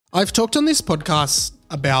I've talked on this podcast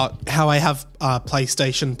about how I have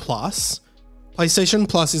PlayStation Plus. PlayStation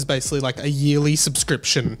Plus is basically like a yearly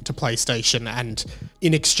subscription to PlayStation, and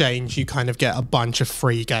in exchange, you kind of get a bunch of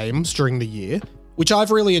free games during the year, which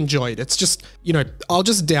I've really enjoyed. It's just, you know, I'll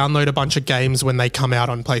just download a bunch of games when they come out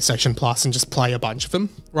on PlayStation Plus and just play a bunch of them,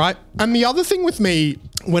 right? And the other thing with me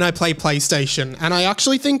when I play PlayStation, and I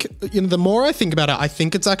actually think, you know, the more I think about it, I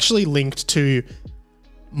think it's actually linked to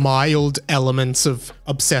mild elements of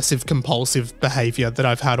obsessive compulsive behavior that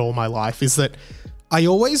I've had all my life, is that I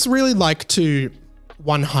always really like to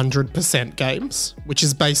 100% games, which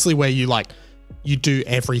is basically where you do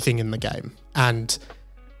everything in the game. And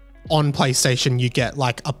on PlayStation, you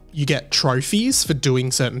get trophies for doing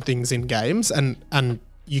certain things in games, and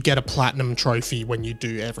you get a platinum trophy when you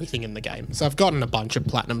do everything in the game. So I've gotten a bunch of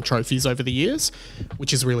platinum trophies over the years,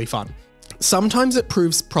 which is really fun. Sometimes it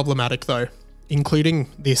proves problematic though, including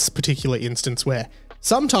this particular instance where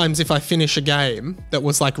sometimes if I finish a game that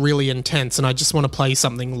was like really intense and I just want to play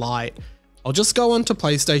something light, I'll just go onto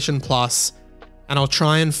PlayStation Plus and I'll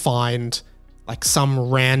try and find like some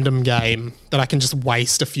random game that I can just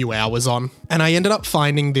waste a few hours on. And I ended up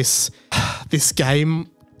finding this game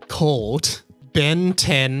called Ben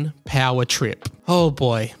 10 Power Trip. Oh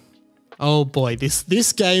boy,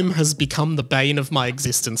 this game has become the bane of my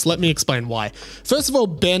existence. Let me explain why. First of all,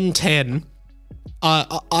 Ben 10,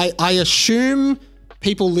 I assume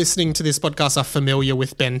people listening to this podcast are familiar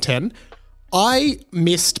with Ben 10. I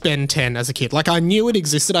missed Ben 10 as a kid. Like, I knew it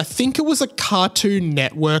existed. I think it was a Cartoon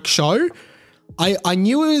Network show. I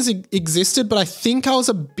knew it existed, but I think I was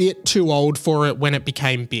a bit too old for it when it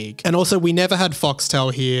became big. And also, we never had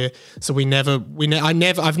Foxtel here, so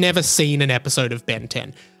I've never seen an episode of Ben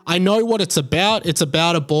 10. I know what it's about. It's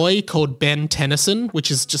about a boy called Ben Tennyson,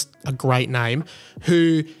 which is just a great name,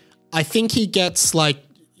 who I think he gets like,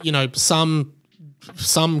 you know, some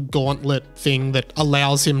gauntlet thing that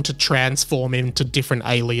allows him to transform into different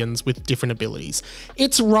aliens with different abilities.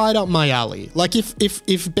 It's right up my alley. Like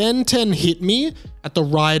if Ben 10 hit me at the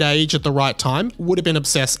right age at the right time, would have been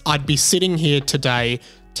obsessed. I'd be sitting here today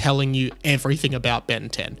telling you everything about Ben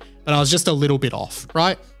 10, but I was just a little bit off,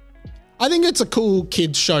 right? I think it's a cool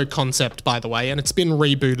kids show concept, by the way, and it's been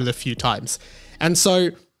rebooted a few times. And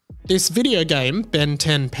so this video game, Ben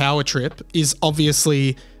 10 Power Trip, is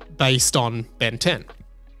obviously based on Ben 10.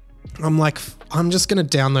 I'm like, I'm just going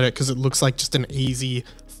to download it because it looks like just an easy,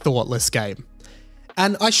 thoughtless game.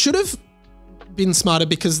 And I should have been smarter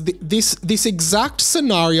because this exact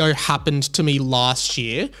scenario happened to me last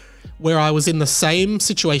year, where I was in the same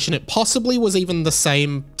situation. It possibly was even the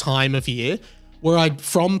same time of year, where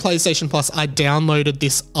from PlayStation Plus, I downloaded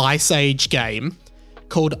this Ice Age game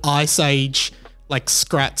called Ice Age like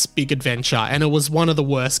Scrat's Big Adventure, and it was one of the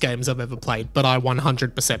worst games I've ever played, but I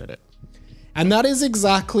 100%ed it. And that is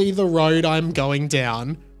exactly the road I'm going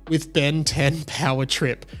down with Ben 10 Power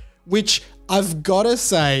Trip, which I've got to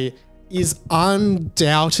say is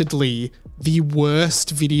undoubtedly the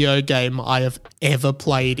worst video game I have ever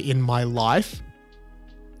played in my life.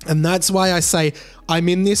 And that's why I say I'm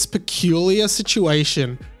in this peculiar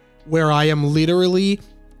situation where I am literally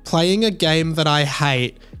playing a game that I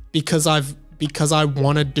hate because I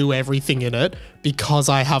want to do everything in it, because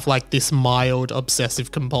I have like this mild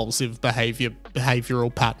obsessive compulsive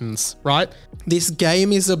behavioral patterns, right? This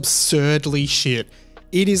game is absurdly shit.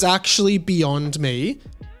 It is actually beyond me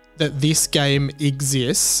that this game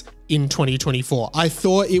exists in 2024. I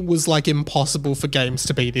thought it was like impossible for games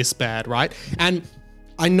to be this bad, right? And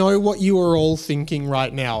I know what you are all thinking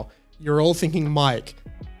right now. You're all thinking, Mike,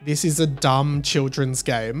 this is a dumb children's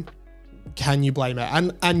game. Can you blame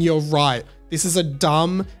it? And you're right. This is a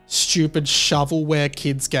dumb, stupid shovelware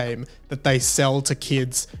kids game that they sell to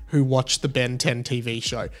kids who watch the Ben 10 TV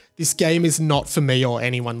show. This game is not for me or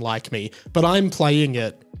anyone like me, but I'm playing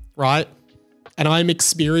it, right? And I'm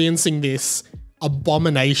experiencing this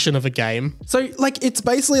abomination of a game. So like, it's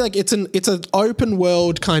basically like, it's an open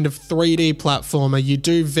world kind of 3D platformer. You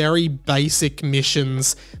do very basic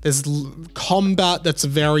missions. There's combat that's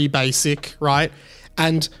very basic, right?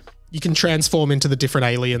 And you can transform into the different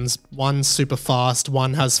aliens. One's super fast,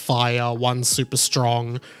 one has fire, one's super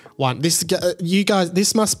strong. You guys,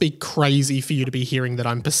 this must be crazy for you to be hearing that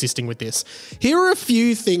I'm persisting with this. Here are a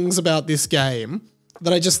few things about this game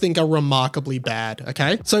that I just think are remarkably bad,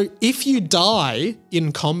 okay? So if you die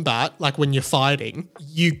in combat, like when you're fighting,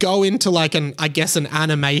 you go into like an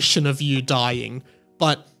animation of you dying,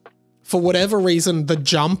 but for whatever reason, the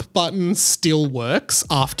jump button still works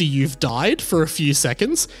after you've died for a few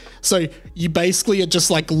seconds. So you basically are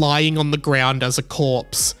just like lying on the ground as a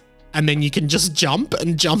corpse and then you can just jump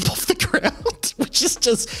off the ground, which is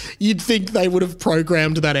just, you'd think they would have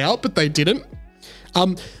programmed that out, but they didn't.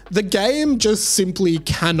 The game just simply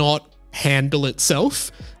cannot handle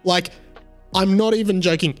itself. Like, I'm not even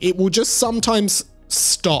joking. It will just sometimes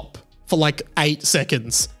stop for like 8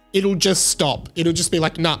 seconds. It'll just stop. It'll just be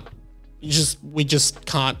like, nah, we just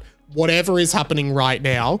can't, whatever is happening right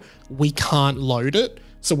now, we can't load it.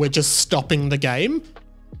 So we're just stopping the game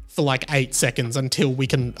for like 8 seconds until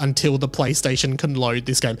the PlayStation can load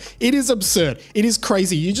this game. It is absurd. It is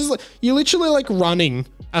crazy. You're literally like running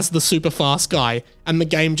as the super fast guy and the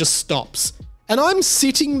game just stops. And I'm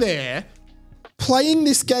sitting there playing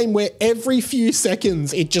this game where every few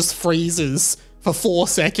seconds it just freezes for 4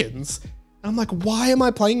 seconds. And I'm like, why am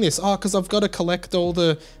I playing this? Oh, because I've got to collect all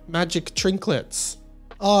the magic trinkets.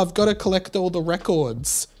 Oh, I've got to collect all the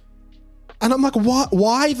records. And I'm like,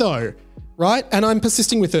 why though? Right? And I'm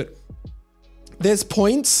persisting with it. There's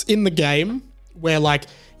points in the game where like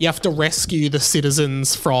you have to rescue the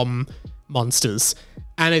citizens from monsters.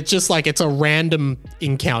 And it's just like, it's a random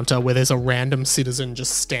encounter where there's a random citizen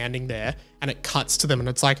just standing there and it cuts to them and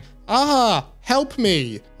it's like, help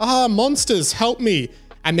me. Monsters, help me.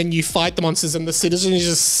 And then you fight the monsters and the citizen is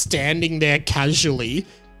just standing there casually,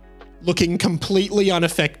 looking completely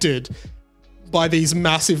unaffected by these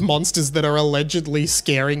massive monsters that are allegedly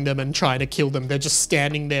scaring them and trying to kill them. They're just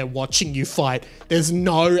standing there watching you fight. There's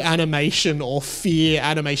no animation or fear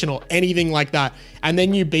animation or anything like that. And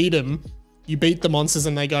then you beat them. You beat the monsters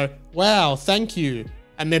and they go, wow, thank you.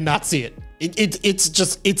 And then that's it.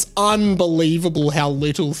 It's unbelievable how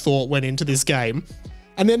little thought went into this game.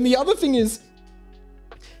 And then the other thing is,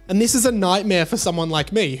 and this is a nightmare for someone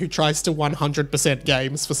like me who tries to 100%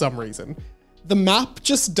 games for some reason, the map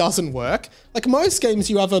just doesn't work. Like most games,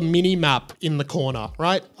 you have a mini map in the corner,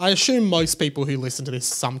 right? I assume most people who listen to this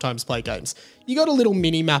sometimes play games. You got a little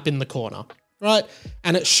mini map in the corner, right?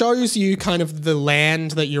 And it shows you kind of the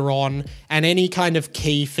land that you're on and any kind of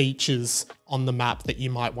key features on the map that you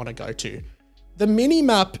might want to go to. The mini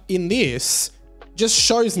map in this just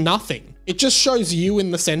shows nothing. It just shows you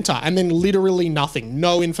in the center and then literally nothing,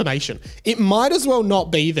 no information. It might as well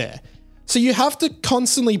not be there. So you have to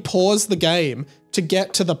constantly pause the game to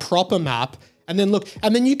get to the proper map and then look,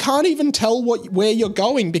 and then you can't even tell where you're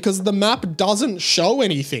going because the map doesn't show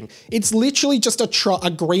anything. It's literally just a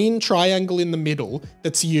green triangle in the middle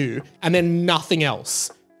that's you and then nothing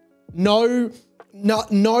else. No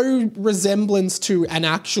resemblance to an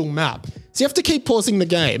actual map. So you have to keep pausing the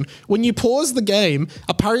game. When you pause the game,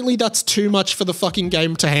 apparently that's too much for the fucking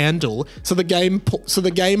game to handle. So the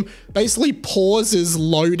game basically pauses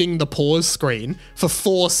loading the pause screen for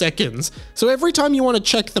 4 seconds. So every time you want to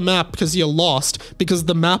check the map because you're lost, because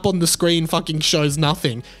the map on the screen fucking shows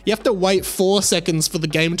nothing, you have to wait 4 seconds for the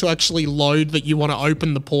game to actually load that you want to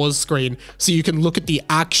open the pause screen so you can look at the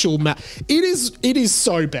actual map. It is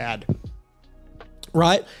so bad.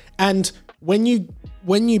 Right? And when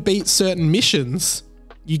you beat certain missions,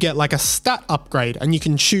 you get like a stat upgrade and you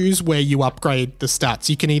can choose where you upgrade the stats.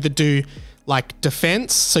 You can either do like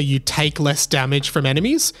defense, so you take less damage from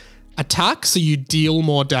enemies, attack, so you deal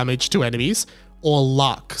more damage to enemies, or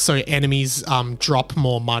luck, so enemies drop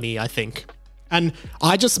more money, I think. And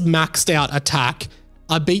I just maxed out attack.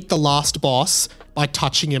 I beat the last boss by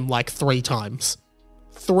touching him like 3 times.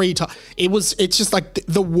 3 times. It's just like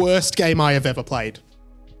the worst game I have ever played.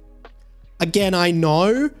 Again, I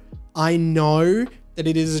know that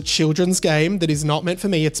it is a children's game that is not meant for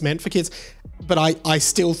me. It's meant for kids, but I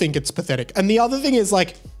still think it's pathetic. And the other thing is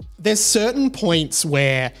like, there's certain points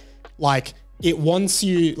where like it wants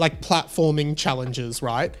you, like platforming challenges,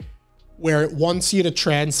 right? Where it wants you to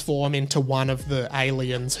transform into one of the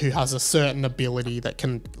aliens who has a certain ability that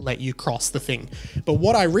can let you cross the thing. But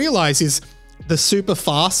what I realize is the super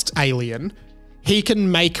fast alien, he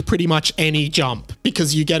can make pretty much any jump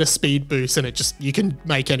because you get a speed boost and you can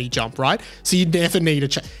make any jump, right? So you never need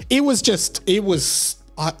a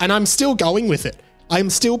and I'm still going with it. I'm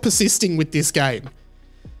still persisting with this game.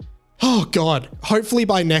 Oh God, hopefully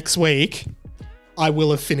by next week, I will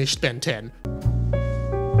have finished Ben 10.